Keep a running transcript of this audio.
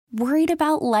Worried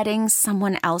about letting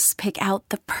someone else pick out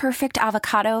the perfect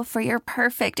avocado for your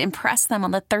perfect impress them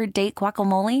on the third date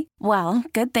guacamole? Well,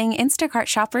 good thing Instacart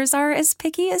shoppers are as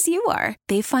picky as you are.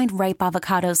 They find ripe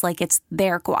avocados like it's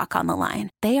their guac on the line.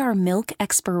 They are milk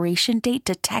expiration date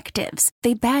detectives.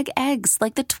 They bag eggs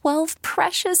like the 12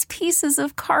 precious pieces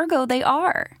of cargo they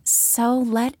are. So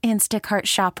let Instacart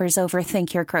shoppers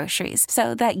overthink your groceries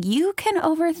so that you can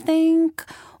overthink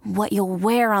what you'll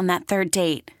wear on that third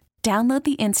date. Download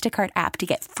the Instacart app to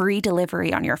get free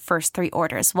delivery on your first 3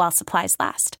 orders while supplies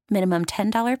last. Minimum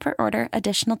 $10 per order.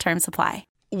 Additional terms apply.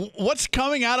 What's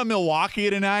coming out of Milwaukee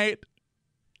tonight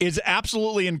is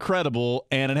absolutely incredible,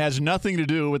 and it has nothing to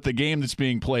do with the game that's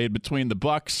being played between the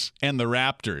Bucks and the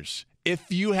Raptors.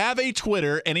 If you have a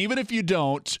Twitter, and even if you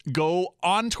don't, go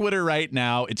on Twitter right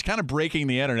now. It's kind of breaking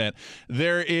the internet.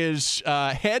 There is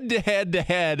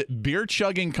head-to-head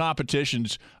beer-chugging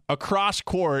competitions across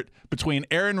court between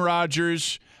Aaron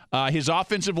Rodgers, his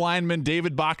offensive lineman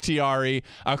David Bakhtiari,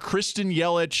 Kristen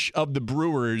Yelich of the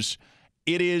Brewers.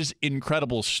 It is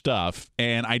incredible stuff,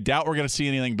 and I doubt we're going to see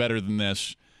anything better than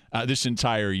this this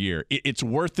entire year. It's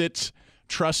worth it.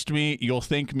 Trust me, you'll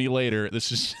thank me later.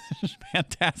 This is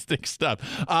fantastic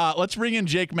stuff. Let's bring in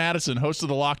Jake Madison, host of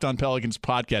the Locked On Pelicans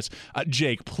podcast.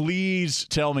 Jake, please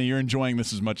tell me you're enjoying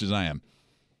this as much as I am.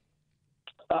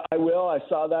 I will. I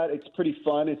saw that. It's pretty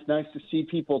fun. It's nice to see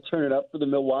people turn it up for the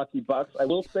Milwaukee Bucks. I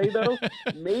will say, though,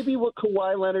 maybe what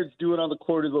Kawhi Leonard's doing on the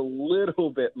court is a little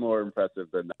bit more impressive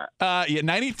than that.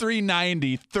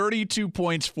 93-90, 32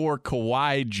 points for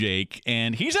Kawhi, Jake,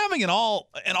 and he's having an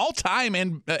all-time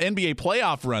NBA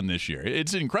playoff run this year.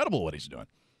 It's incredible what he's doing.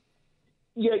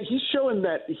 Yeah, he's showing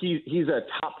that he's a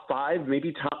top 5,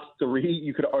 maybe top 3.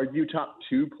 You could argue top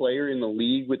 2 player in the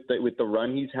league with the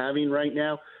run he's having right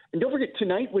now. And don't forget,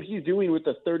 tonight what he's doing with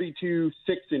the 32,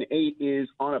 6, and 8 is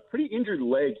on a pretty injured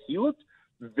leg. He looked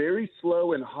very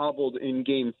slow and hobbled in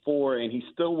Game 4, and he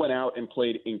still went out and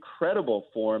played incredible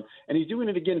for him. And he's doing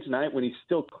it again tonight when he's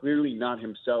still clearly not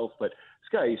himself. But this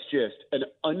guy is just an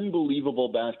unbelievable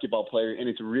basketball player, and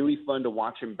it's really fun to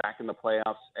watch him back in the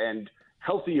playoffs and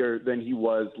healthier than he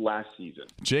was last season.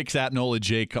 Jake's at Nola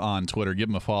Jake on Twitter. Give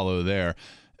him a follow there.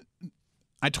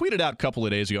 I tweeted out a couple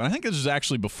of days ago, and I think this was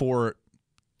actually before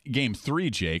Game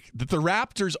 3, Jake, that the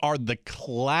Raptors are the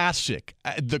classic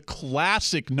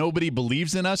nobody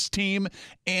believes in us team.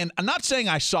 And I'm not saying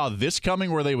I saw this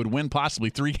coming where they would win possibly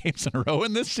 3 games in a row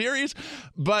in this series,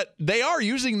 but they are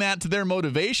using that to their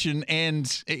motivation. And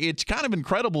it's kind of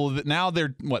incredible that now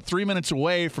they're, 3 minutes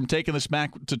away from taking this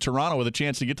back to Toronto with a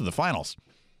chance to get to the finals.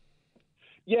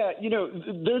 Yeah,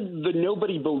 they're the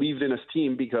nobody believed in us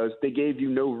team because they gave you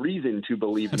no reason to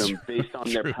believe in them based on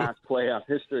their past playoff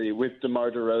history with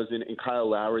DeMar DeRozan and Kyle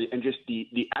Lowry and just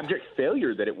the abject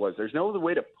failure that it was. There's no other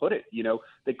way to put it.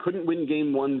 They couldn't win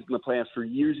game 1s in the playoffs for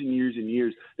years and years and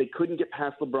years. They couldn't get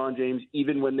past LeBron James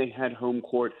even when they had home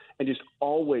court and just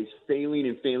always failing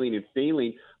and failing and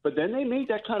failing. But then they made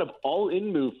that kind of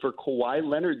all-in move for Kawhi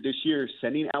Leonard this year,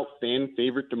 sending out fan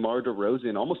favorite DeMar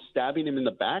DeRozan, almost stabbing him in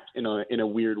the back in a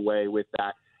weird way with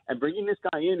that, and bringing this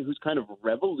guy in who's kind of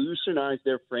revolutionized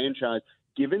their franchise,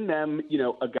 giving them,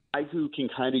 a guy who can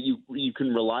kind of you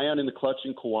can rely on in the clutch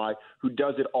in Kawhi, who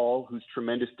does it all, who's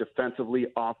tremendous defensively,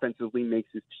 offensively, makes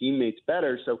his teammates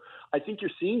better. So I think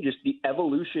you're seeing just the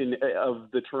evolution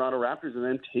of the Toronto Raptors and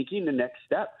then taking the next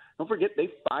step. Don't forget, they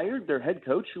fired their head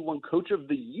coach, who won Coach of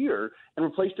the Year, and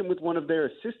replaced him with one of their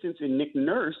assistants in Nick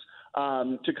Nurse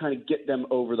to kind of get them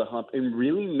over the hump and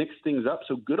really mix things up.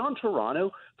 So good on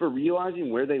Toronto for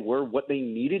realizing where they were, what they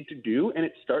needed to do, and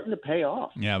it's starting to pay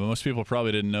off. Yeah, but most people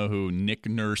probably didn't know who Nick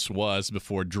Nurse was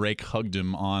before Drake hugged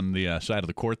him on the side of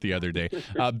the court the other day.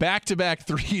 Back-to-back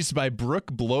threes by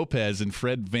Brook Lopez and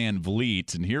Fred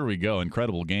VanVleet, and here we go.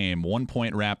 Incredible game.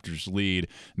 1-point Raptors lead,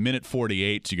 minute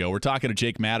 48 to go. We're talking to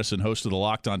Jake Madison, host of the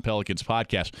Locked On Pelicans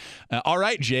podcast. All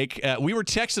right, Jake, we were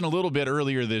texting a little bit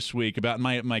earlier this week about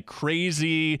my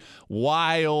crazy,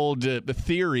 wild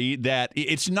theory that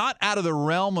it's not out of the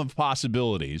realm of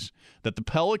possibilities that the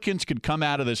Pelicans could come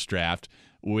out of this draft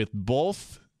with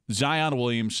both Zion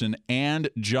Williamson and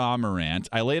Ja Morant.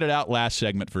 I laid it out last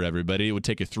segment for everybody. It would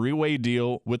take a 3-way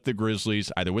deal with the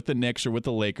Grizzlies, either with the Knicks or with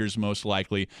the Lakers, most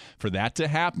likely, for that to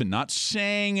happen. Not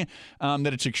saying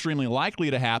that it's extremely likely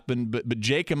to happen, but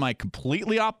Jake, am I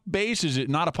completely off base? Is it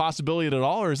not a possibility at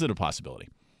all, or is it a possibility?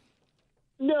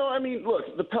 No, I mean,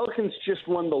 look, the Pelicans just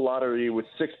won the lottery with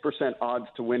 6% odds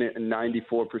to win it and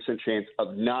 94% chance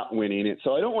of not winning it.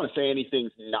 So I don't want to say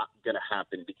anything's not going to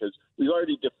happen because we've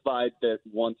already defied that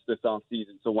once this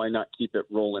offseason, so why not keep it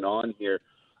rolling on here?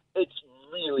 It's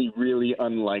really, really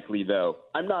unlikely, though.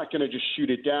 I'm not going to just shoot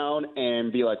it down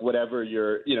and be like, whatever,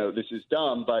 this is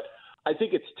dumb, but I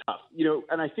think it's tough,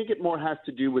 and I think it more has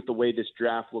to do with the way this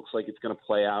draft looks like it's going to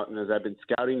play out. And as I've been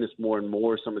scouting this more and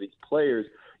more, some of these players,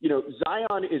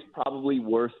 Zion is probably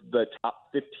worth the top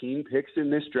 15 picks in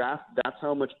this draft. That's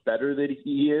how much better that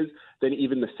he is than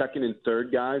even the second and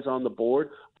third guys on the board.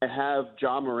 I have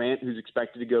Ja Morant, who's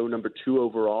expected to go number 2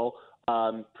 overall.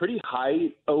 Pretty high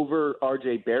over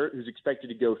R.J. Barrett, who's expected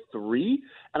to go 3.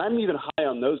 And I'm even high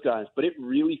on those guys, but it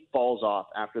really falls off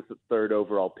after the 3rd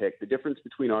overall pick. The difference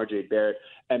between R.J. Barrett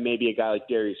and maybe a guy like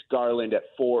Darius Garland at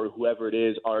 4, or whoever it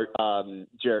is,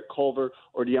 Jarrett Culver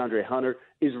or DeAndre Hunter,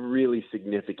 is really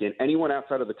significant. Anyone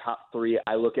outside of the top 3,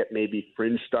 I look at maybe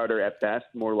fringe starter at best,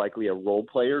 more likely a role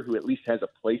player who at least has a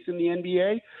place in the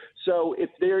NBA. So if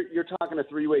you're talking a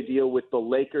 3-way deal with the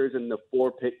Lakers and the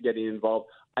 4 pick getting involved,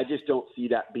 I just don't see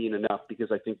that being enough because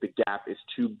I think the gap is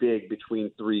too big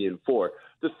between 3 and 4.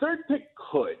 The 3rd pick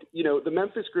could. The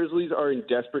Memphis Grizzlies are in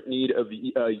desperate need of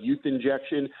youth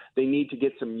injection. They need to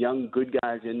get some young, good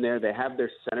guys in there. They have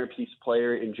their centerpiece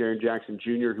player in Jaren Jackson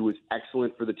Jr., who was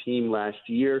excellent for the team last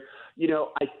year.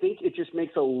 I think it just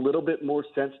makes a little bit more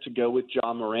sense to go with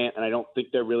Ja Morant, and I don't think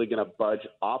they're really going to budge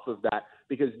off of that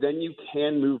because then you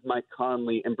can move Mike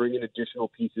Conley and bring in additional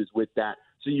pieces with that.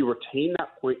 So you retain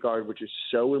that point guard, which is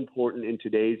so important in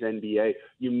today's NBA.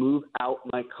 You move out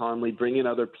Mike Conley, bring in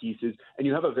other pieces, and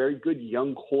you have a very good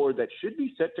young core that should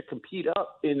be set to compete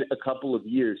up in a couple of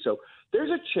years. So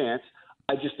there's a chance.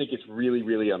 I just think it's really,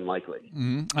 really unlikely.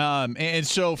 Mm-hmm. And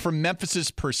so from Memphis's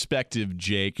perspective,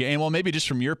 Jake, and well, maybe just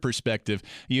from your perspective,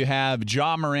 you have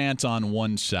Ja Morant on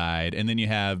one side, and then you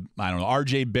have,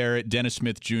 R.J. Barrett, Dennis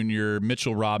Smith Jr.,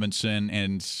 Mitchell Robinson,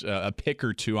 and a pick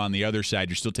or 2 on the other side.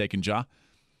 You're still taking Ja?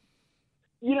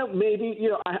 Maybe,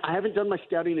 I haven't done my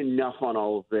scouting enough on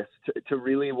all of this to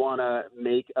really want to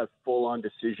make a full-on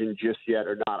decision just yet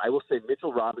or not. I will say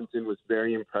Mitchell Robinson was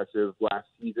very impressive last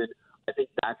season. I think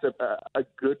that's a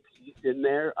good piece in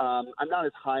there. I'm not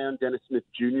as high on Dennis Smith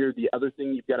Jr. The other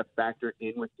thing you've got to factor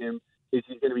in with him is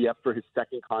he's going to be up for his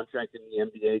second contract in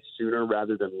the NBA sooner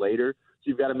rather than later. So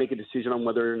you've got to make a decision on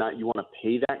whether or not you want to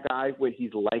pay that guy when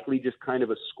he's likely just kind of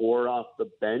a scorer off the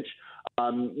bench.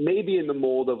 Maybe in the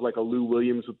mold of like a Lou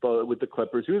Williams with the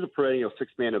Clippers, who's a perennial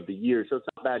 6th man of the year. So it's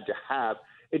not bad to have.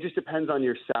 It just depends on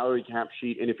your salary cap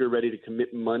sheet and if you're ready to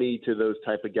commit money to those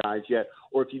type of guys yet,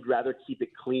 or if you'd rather keep it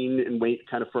clean and wait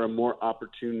kind of for a more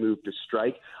opportune move to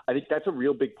strike. I think that's a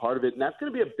real big part of it, and that's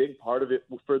going to be a big part of it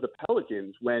for the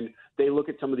Pelicans when they look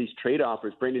at some of these trade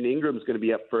offers. Brandon Ingram's going to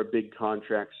be up for a big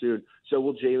contract soon. So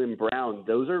will Jaylen Brown.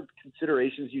 Those are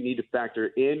considerations you need to factor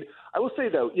in. I will say,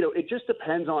 though, it just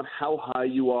depends on how high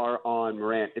you are on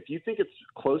Morant. If you think it's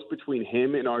close between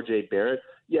him and R.J. Barrett,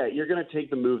 yeah, you're going to take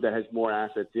the move that has more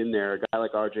assets in there. A guy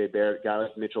like R.J. Barrett, a guy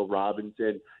like Mitchell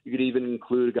Robinson. You could even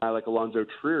include a guy like Alonzo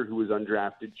Trier, who was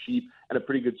undrafted, cheap, and a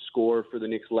pretty good scorer for the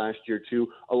Knicks last year, too,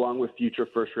 along with future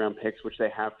first-round picks, which they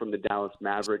have from the Dallas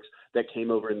Mavericks that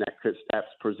came over in that Kristaps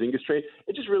Porzingis trade.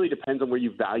 It just really depends on where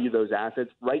you value those assets.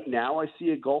 Right now, I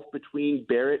see a gulf between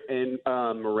Barrett and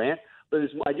Morant. But as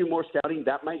I do more scouting,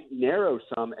 that might narrow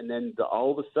some, and then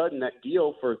all of a sudden that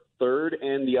deal for 3rd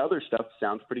and the other stuff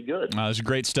sounds pretty good. This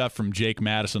great stuff from Jake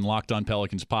Madison, Locked On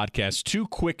Pelicans podcast. 2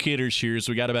 quick hitters here,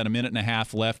 so we got about a minute and a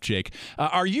half left, Jake.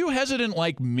 Are you hesitant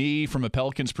like me from a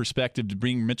Pelicans perspective to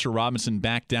bring Mitchell Robinson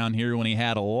back down here when he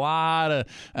had a lot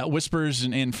of whispers?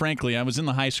 And frankly, I was in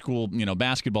the high school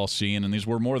basketball scene, and these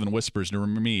were more than whispers to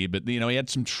me, but he had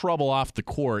some trouble off the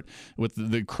court with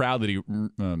the crowd that he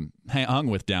hung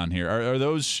with down here. Are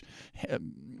those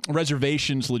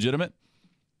reservations legitimate?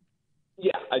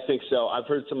 Yeah, I think so. I've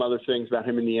heard some other things about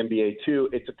him in the NBA, too.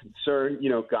 It's a concern.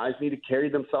 Guys need to carry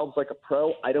themselves like a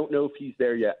pro. I don't know if he's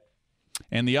there yet.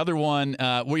 And the other one,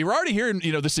 we were already hearing,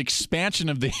 this expansion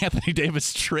of the Anthony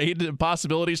Davis trade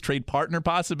possibilities, trade partner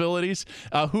possibilities.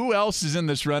 Who else is in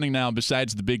this running now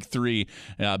besides the big 3,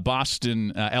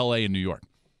 Boston, L.A., and New York?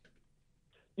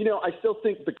 I still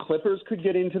think the Clippers could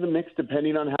get into the mix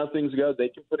depending on how things go. They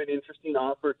can put an interesting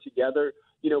offer together.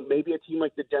 Maybe a team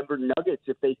like the Denver Nuggets,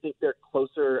 if they think they're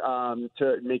closer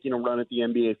to making a run at the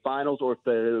NBA Finals, or if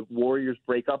the Warriors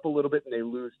break up a little bit and they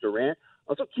lose Durant.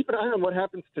 Also, keep an eye on what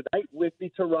happens tonight with the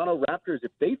Toronto Raptors.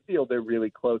 If they feel they're really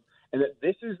close and that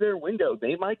this is their window,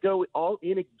 they might go all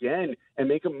in again and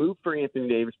make a move for Anthony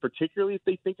Davis, particularly if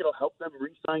they think it'll help them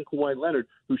re-sign Kawhi Leonard,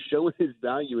 who showed his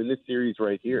value in this series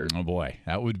right here. Oh, boy.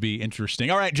 That would be interesting.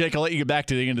 All right, Jake, I'll let you get back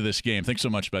to the end of this game. Thanks so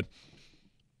much, bud.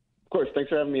 course. Thanks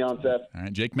for having me on, Seth. All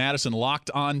right, Jake Madison,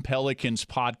 Locked On Pelicans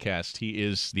podcast. He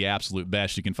is the absolute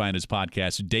best. You can find his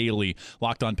podcast daily,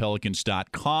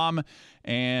 lockedonpelicans.com.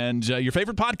 And your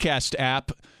favorite podcast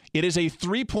app. It is a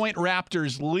 3-point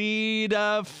Raptors lead.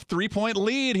 3-point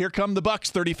lead. Here come the Bucks.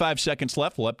 35 seconds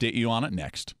left. We'll update you on it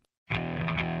next.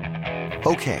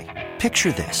 Okay,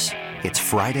 picture this. It's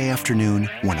Friday afternoon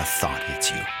when a thought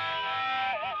hits you.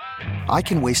 I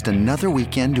can waste another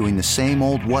weekend doing the same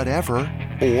old whatever,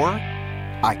 or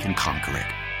I can conquer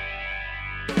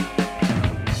it.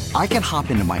 I can hop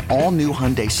into my all-new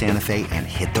Hyundai Santa Fe and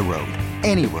hit the road.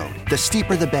 Any road. The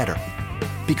steeper, the better.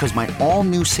 Because my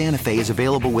all-new Santa Fe is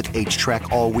available with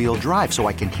H-Track all-wheel drive, so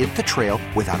I can hit the trail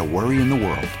without a worry in the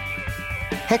world.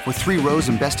 Heck, with 3 rows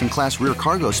and best-in-class rear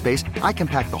cargo space, I can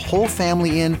pack the whole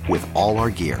family in with all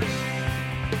our gear.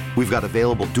 We've got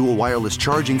available dual wireless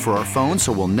charging for our phones,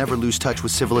 so we'll never lose touch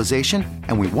with civilization,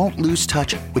 and we won't lose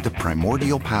touch with the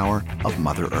primordial power of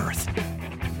Mother Earth.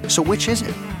 So which is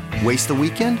it? Waste the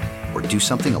weekend or do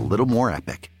something a little more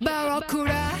epic?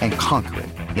 And conquer it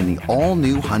in the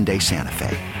all-new Hyundai Santa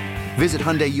Fe. Visit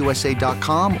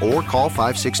HyundaiUSA.com or call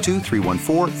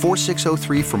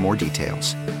 562-314-4603 for more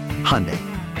details. Hyundai,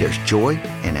 there's joy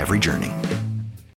in every journey.